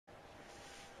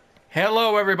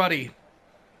Hello, everybody.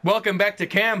 Welcome back to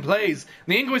Cam Plays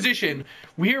the Inquisition.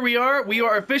 Here we are. We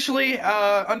are officially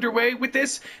underway with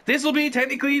this. This will be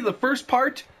technically the first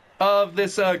part of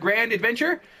this grand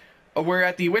adventure. We're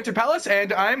at the Winter Palace,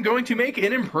 and I'm going to make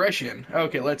an impression.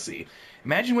 Okay, let's see.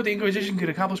 Imagine what the Inquisition could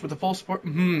accomplish with a full support.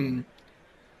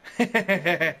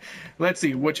 Let's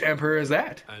see. Which emperor is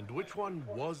that? And which one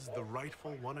was the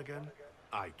rightful one again?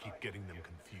 I keep getting them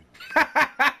confused.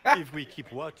 If we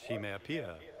keep watch, he may appear.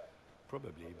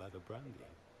 Probably by the brandy.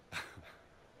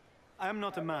 I am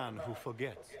not a man who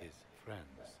forgets his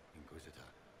friends, Inquisitor.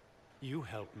 You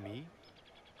help me,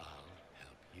 I'll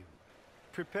help you.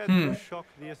 Prepared to shock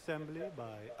the assembly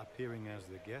by appearing as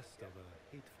the guest of a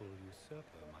hateful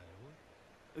usurper, my lord?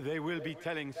 They will be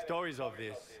telling stories of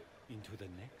this into the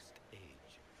next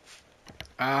age.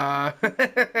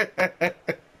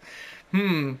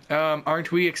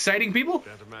 Aren't we exciting people?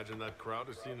 Can't imagine that crowd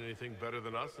has seen anything better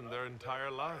than us in their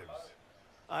entire lives.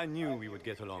 I knew we would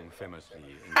get along famously,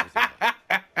 Inquisitor.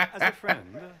 As a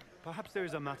friend, perhaps there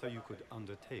is a matter you could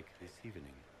undertake this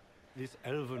evening. This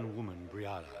elven woman,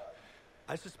 Briala.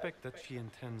 I suspect that she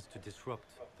intends to disrupt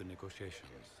the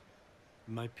negotiations.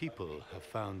 My people have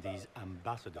found these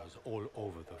ambassadors all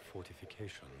over the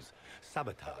fortifications.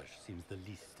 Sabotage seems the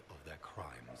least of their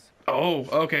crimes. Oh,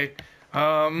 okay.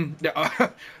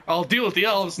 I'll deal with the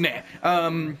elves. Nah.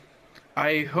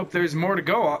 I hope there's more to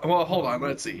go on. Well, hold on.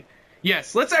 Let's see.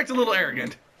 Yes, let's act a little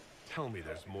arrogant. Tell me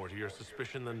there's more to your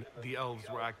suspicion than the elves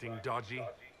were acting dodgy.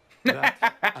 That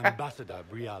ambassador,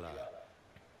 Briala,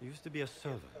 used to be a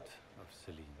servant of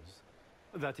Celine's.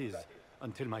 That is,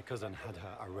 until my cousin had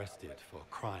her arrested for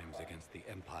crimes against the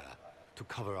Empire to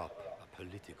cover up a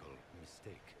political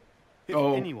mistake. If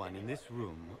anyone in this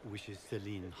room wishes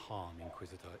Celine harm,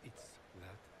 Inquisitor, it's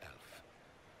that elf.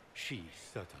 She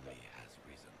certainly has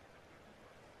reason.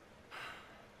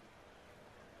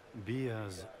 Be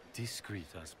as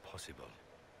discreet as possible.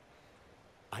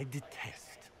 I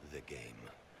detest the game,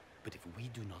 but if we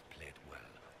do not play it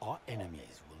well, our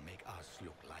enemies will make us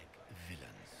look like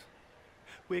villains.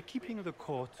 We're keeping the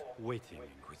court waiting,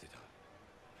 Inquisitor.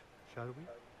 Shall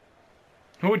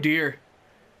we? Oh dear.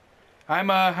 I'm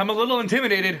a little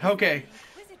intimidated. Okay.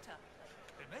 Inquisitor.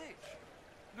 A mage?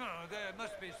 No, there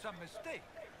must be some mistake.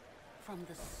 From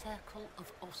the Circle of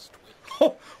Ostwick.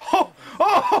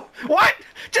 What?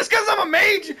 Just because I'm a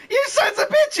mage? You sons of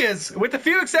bitches! With a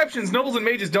few exceptions, nobles and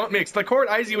mages don't mix. The court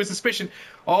eyes you with suspicion.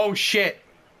 Oh, shit.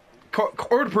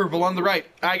 Court approval on the right.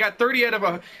 I got 30 out of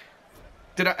a...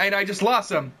 And I just lost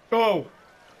them. Oh.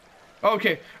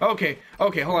 Okay, hold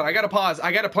on. I gotta pause.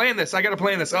 I gotta plan this.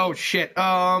 Oh, shit.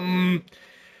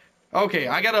 Okay,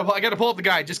 I gotta pull up the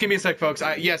guide. Just give me a sec, folks.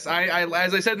 Yes,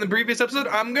 as I said in the previous episode,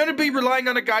 I'm gonna be relying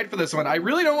on a guide for this one. I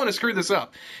really don't want to screw this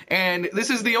up, and this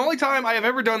is the only time I have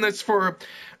ever done this for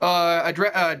a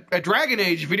Dragon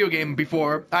Age video game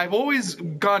before. I've always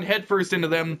gone headfirst into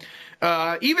them.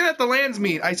 Even at the lands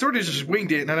meet, I sort of just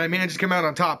winged it, and I managed to come out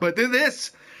on top. But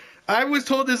this, I was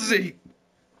told this is a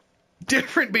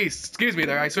different beast. Excuse me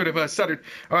there. I sort of stuttered.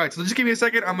 All right, so just give me a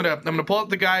second. I'm gonna pull up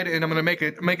the guide, and I'm gonna make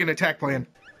an attack plan.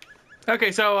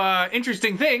 Okay, so,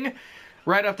 interesting thing,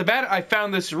 right off the bat, I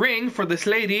found this ring for this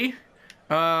lady.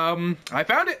 I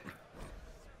found it.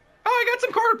 Oh, I got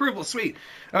some court approval, sweet.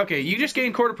 Okay, you just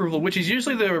gained court approval, which is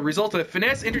usually the result of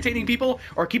finesse, entertaining people,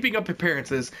 or keeping up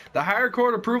appearances. The higher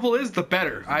court approval is, the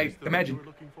better, I imagine. You were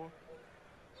looking for?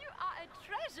 You are a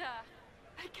treasure.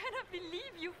 I cannot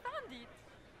believe you found it.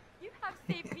 You have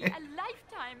saved me a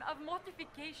lifetime of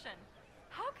mortification.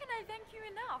 How can I thank you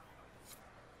enough?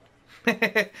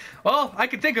 Well, I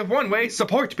can think of one way.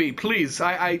 Support me, please.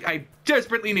 I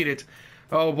desperately need it.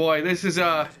 Oh boy, this is The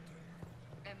maker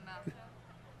has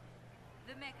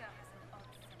an odd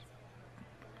sense.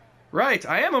 right,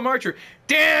 I am a marcher.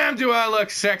 Damn, do I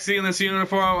look sexy in this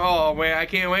uniform. Oh man, I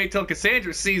can't wait till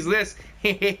Cassandra sees this.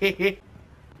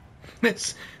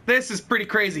 This is pretty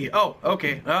crazy. Oh,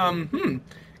 okay.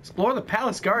 Explore the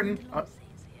palace garden.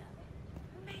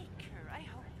 Maker, I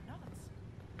hope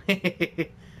not.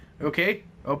 Okay,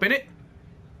 open it.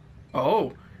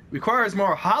 Oh, requires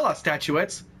more Hala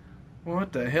statuettes.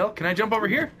 What the hell? Can I jump over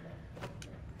here?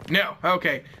 No.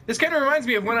 Okay. This kind of reminds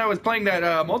me of when I was playing that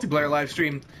multiplayer live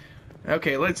stream.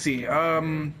 Okay, let's see.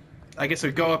 I guess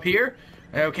we go up here.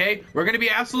 Okay, we're gonna be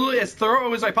absolutely as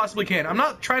thorough as I possibly can. I'm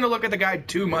not trying to look at the guide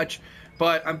too much,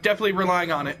 but I'm definitely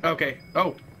relying on it. Okay.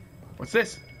 Oh, what's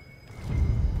this?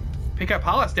 Pick up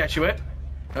Hala statuette.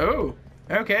 Oh,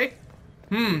 okay.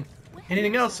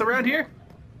 Anything else around here?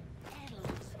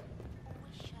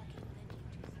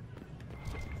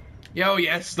 Yo,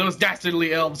 yes, those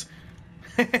dastardly elves.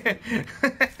 I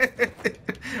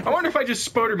wonder if I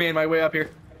just Spoderman my way up here.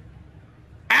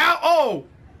 Oh!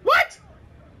 What?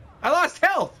 I lost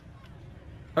health!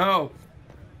 Oh.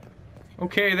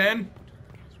 Okay, then.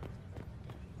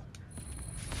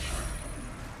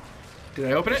 Did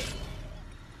I open it?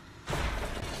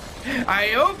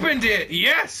 I opened it!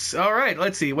 Yes! Alright,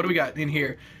 let's see. What do we got in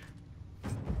here?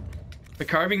 The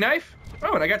carving knife?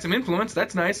 Oh, and I got some influence.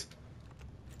 That's nice.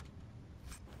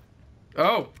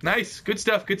 Oh, nice. Good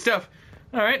stuff, good stuff.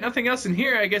 Alright, nothing else in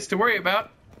here, I guess, to worry about.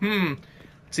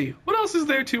 Let's see. What else is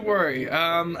there to worry?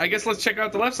 I guess let's check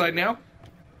out the left side now.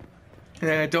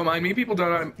 Don't mind me, people.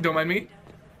 Don't mind me.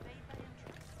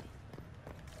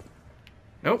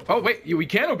 Nope. Oh, wait. We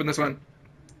can open this one.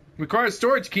 Requires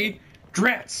storage key.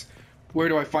 Drats. Where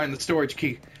do I find the storage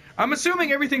key? I'm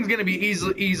assuming everything's going to be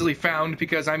easily found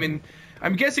because I'm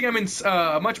guessing I'm in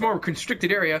a much more constricted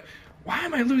area. Why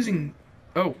am I losing...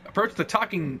 Oh, approach the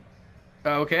talking...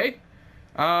 okay.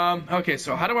 Okay,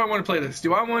 so how do I want to play this?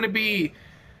 Do I want to be...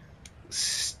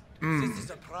 This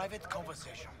is a private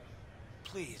conversation.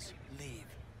 Please leave.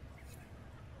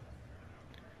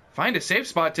 Find a safe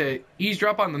spot to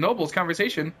eavesdrop on the noble's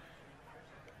conversation.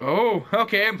 Oh,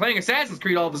 okay, I'm playing Assassin's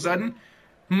Creed all of a sudden.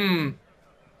 I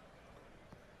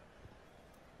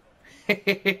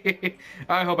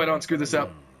hope I don't screw this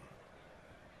up.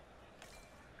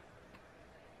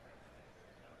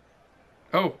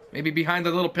 Oh, maybe behind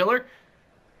the little pillar?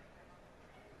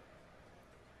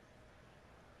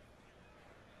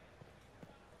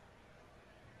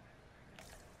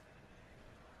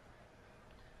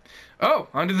 Oh,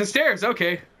 under the stairs.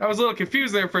 Okay. I was a little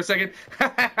confused there for a second.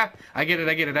 I get it.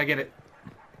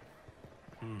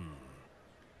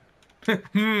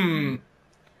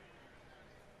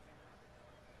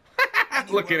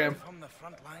 Look at him. From the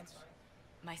front lines?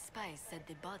 My spies said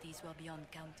the bodies were beyond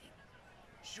counting.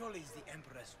 Surely the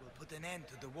Empress will put an end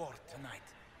to the war tonight.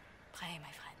 Pray, my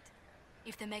friend.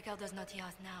 If the Maker does not hear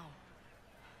us now,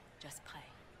 just pray.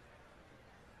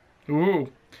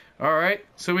 Ooh. Alright,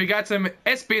 so we got some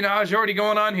espionage already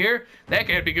going on here. That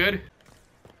can't be good.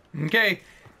 Okay.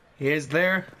 Is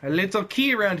there a little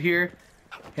key around here?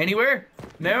 Anywhere?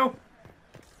 No?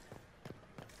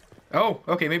 Oh,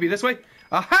 okay, maybe this way?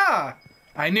 Aha!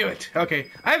 I knew it.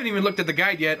 Okay, I haven't even looked at the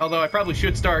guide yet, although I probably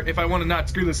should start if I want to not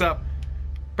screw this up.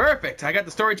 Perfect, I got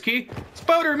the storage key.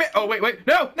 Oh, wait,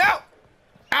 no!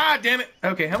 Ah, damn it.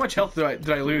 Okay, how much health did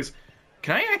I lose?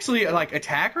 Can I actually, like,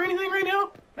 attack or anything right now?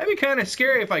 That'd be kind of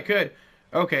scary if I could.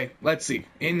 Okay, let's see.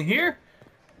 In here?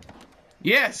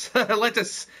 Yes, let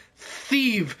us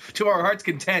thieve to our heart's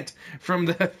content from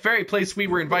the very place we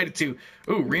were invited to.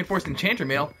 Ooh, reinforced enchanter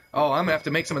mail. Oh, I'm gonna have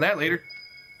to make some of that later.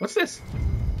 What's this?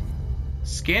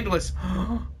 Scandalous.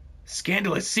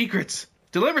 Scandalous secrets.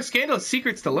 Deliver scandalous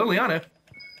secrets to Liliana.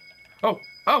 Oh.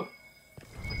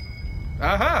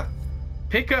 Aha.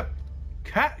 Pick up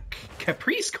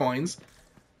Caprice coins.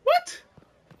 What?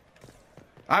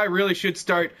 I really should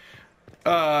start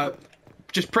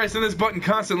just pressing this button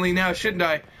constantly now, shouldn't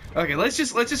I? Okay, let's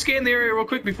just scan the area real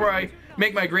quick before I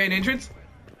make my grand entrance.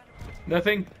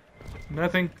 Nothing.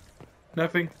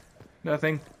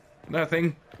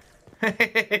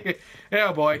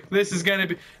 Oh boy, this is gonna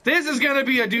be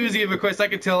a doozy of a quest. I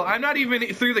can tell. I'm not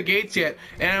even through the gates yet,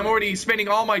 and I'm already spending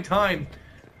all my time.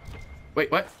 Wait,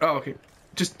 what? Oh, okay.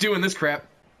 Just doing this crap.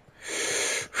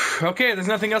 Okay, there's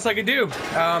nothing else I can do.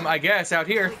 I guess out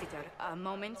here. Visitor, a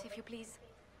moment, if you please.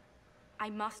 I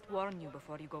must warn you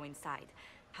before you go inside.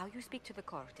 How you speak to the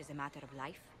court is a matter of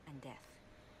life and death.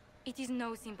 It is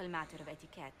no simple matter of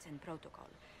etiquette and protocol.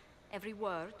 Every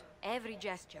word, every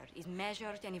gesture is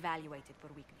measured and evaluated for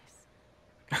weakness.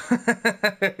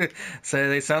 So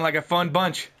they sound like a fun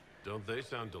bunch. Don't they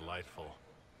sound delightful?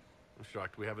 I'm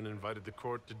shocked we haven't invited the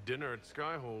court to dinner at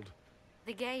Skyhold.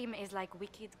 The game is like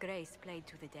Wicked Grace played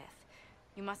to the death.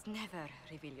 You must never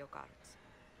reveal your cards.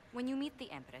 When you meet the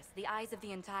Empress, the eyes of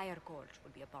the entire court will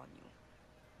be upon you.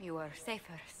 You are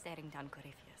safer staring down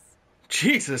Corypheus.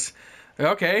 Jesus.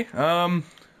 Okay.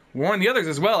 Warn the others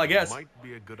as well, I guess. Might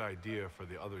be a good idea for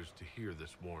the others to hear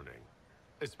this warning.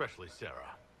 Especially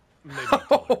Sarah. Maybe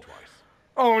tell her twice.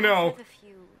 Oh no.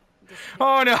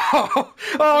 Oh no!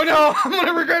 Oh no! I'm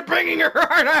gonna regret bringing her,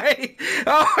 aren't I?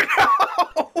 Oh no!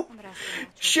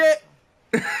 Shit!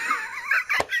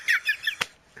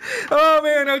 Oh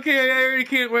man, okay, I already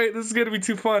can't wait. This is gonna be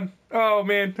too fun. Oh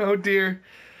man, oh dear.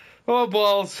 Oh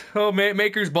balls. Oh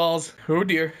maker's balls. Oh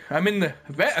dear. I'm in the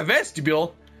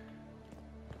vestibule.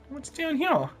 What's down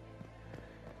here?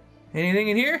 Anything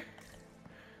in here?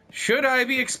 Should I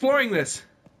be exploring this?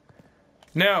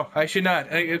 No, I should not.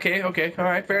 Okay,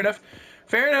 alright, fair enough.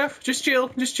 Just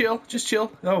chill.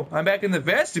 Oh, I'm back in the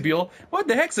vestibule. What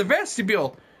the heck's a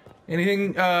vestibule?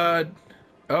 Anything,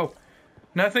 oh.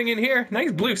 nothing in here.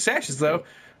 Nice blue sashes, though.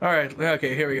 All right,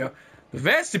 okay, here we go. The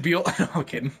vestibule. No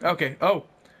kidding. Okay. Oh,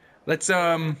 let's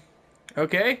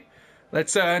okay.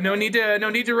 Let's no need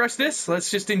to rush this.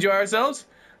 Let's just enjoy ourselves.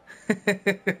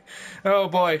 Oh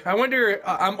boy, I wonder.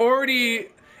 I'm already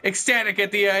ecstatic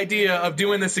at the idea of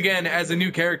doing this again as a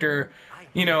new character.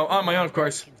 You know, on my own, of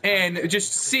course, and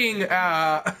just seeing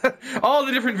all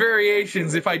the different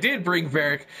variations. If I did bring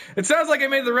Varric, it sounds like I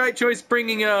made the right choice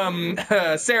bringing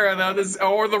Sarah, though,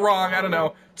 or the wrong. I don't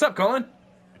know. What's up, Colin?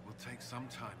 It will take some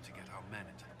time to get our men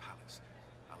into the palace.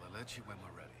 I'll alert you when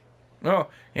we're ready. Oh,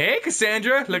 hey,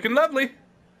 Cassandra, looking lovely.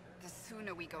 The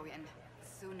sooner we go in, the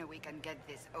sooner we can get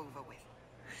this over with.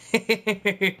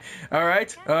 All right.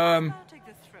 Take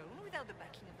the throne without the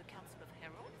backing of the Council of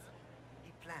Heralds?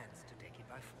 He plans to take it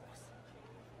by force.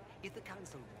 If the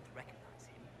council won't recognize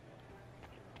him,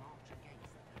 he'll march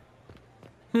against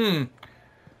them.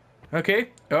 Okay.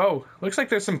 Oh, looks like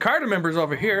there's some Carter members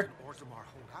over here.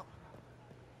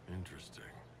 Interesting.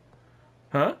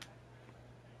 Huh?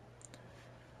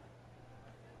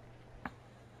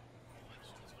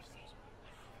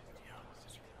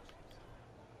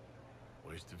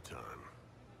 Waste of time.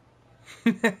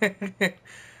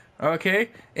 Okay,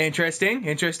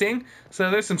 interesting. So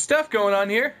there's some stuff going on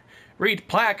here. Read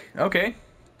plaque. Okay.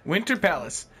 Winter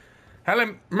Palace.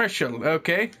 Helen Marshall.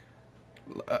 Okay.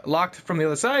 Locked from the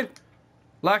other side.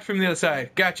 Locked from the other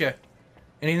side. Gotcha.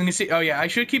 Anything to see? Oh yeah, I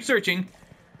should keep searching,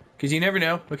 because you never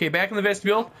know. Okay, back in the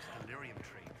vestibule.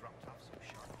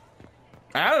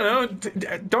 I don't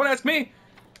know. Don't ask me.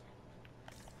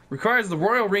 Requires the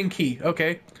royal ring key.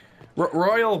 Okay.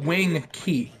 Royal wing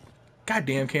key.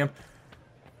 Goddamn, Cam.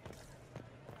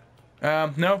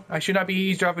 No, I should not be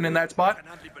eavesdropping in that spot.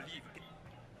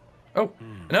 Oh,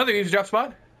 another eavesdrop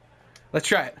spot. Let's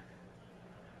try it.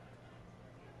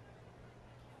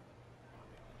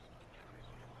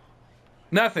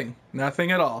 Nothing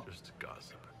at all. Just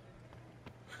gossip.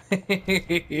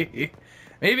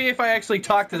 Maybe if I actually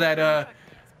talk to that,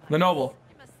 the noble.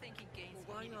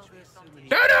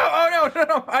 No! Oh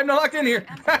no! I'm not locked in here.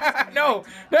 No!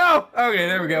 Okay,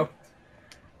 there we go.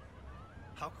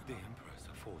 How could the Empress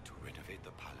afford to renovate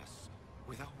the palace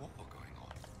without war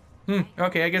going on?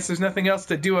 Okay, I guess there's nothing else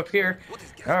to do up here.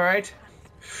 All right.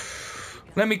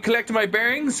 Let me collect my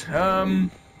bearings. Yeah,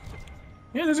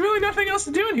 there's really nothing else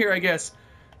to do in here, I guess.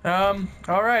 All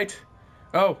right.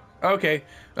 Oh, okay.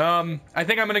 I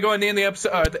think I'm gonna go and end the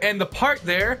episode, end the part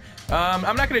there.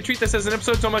 I'm not gonna treat this as an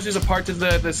episode so much as a part of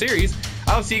the series.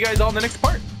 I'll see you guys all in the next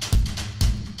part.